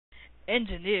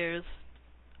engineers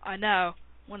are now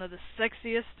one of the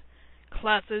sexiest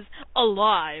classes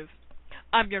alive.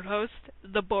 I'm your host,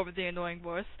 the boy with the annoying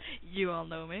voice. You all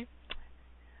know me.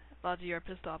 A lot of you are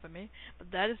pissed off at me,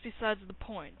 but that is besides the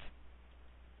point.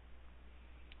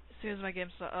 As soon as my game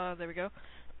starts, there we go.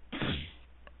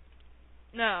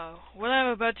 Now, what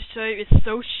I'm about to show you is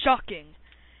so shocking.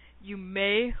 You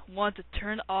may want to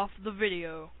turn off the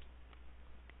video.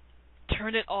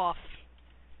 Turn it off.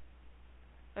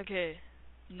 Okay,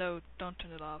 no, don't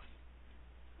turn it off.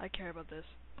 I care about this.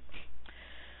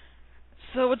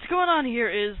 So what's going on here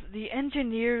is the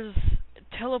engineers,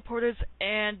 teleporters,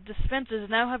 and dispensers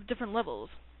now have different levels.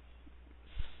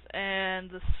 And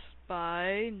the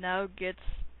spy now gets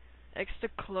extra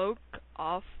cloak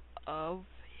off of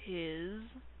his...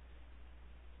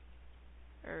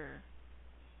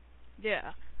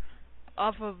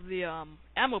 off of the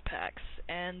ammo packs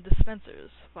and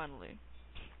dispensers, finally.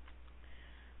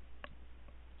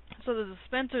 So the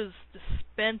dispensers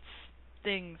dispense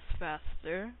things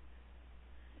faster,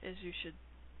 as you should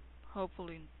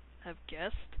hopefully have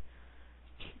guessed.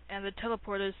 And the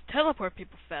teleporters teleport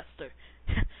people faster.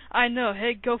 I know,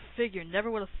 hey, go figure. Never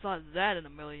would have thought of that in a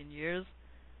million years.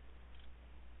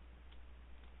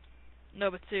 No,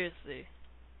 but seriously.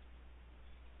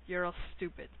 You're all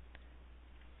stupid.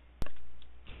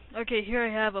 Okay, here I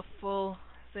have a full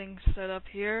thing set up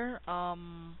here.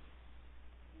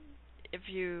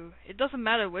 It doesn't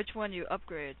matter which one you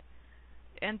upgrade.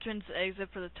 Entrance, exit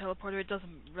for the teleporter, it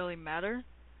doesn't really matter.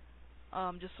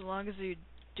 Just as long as you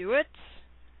do it.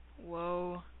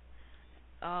 Whoa.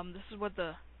 This is what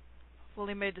the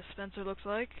fully made dispenser looks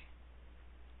like.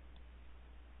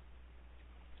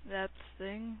 That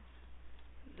thing.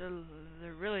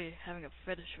 They're really having a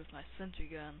fetish with my sentry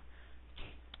gun.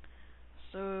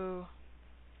 So,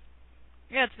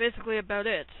 yeah, it's basically about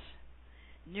it.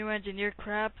 New engineer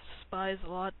crap, spy's a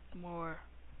lot more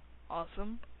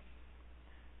awesome.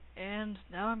 And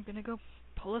now I'm gonna go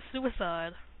pull a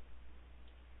suicide.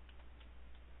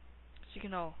 So you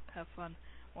can all have fun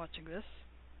watching this.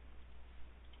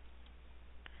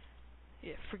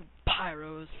 Yeah, freaking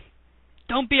pyros.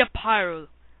 Don't be a pyro.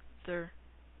 They're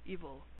evil.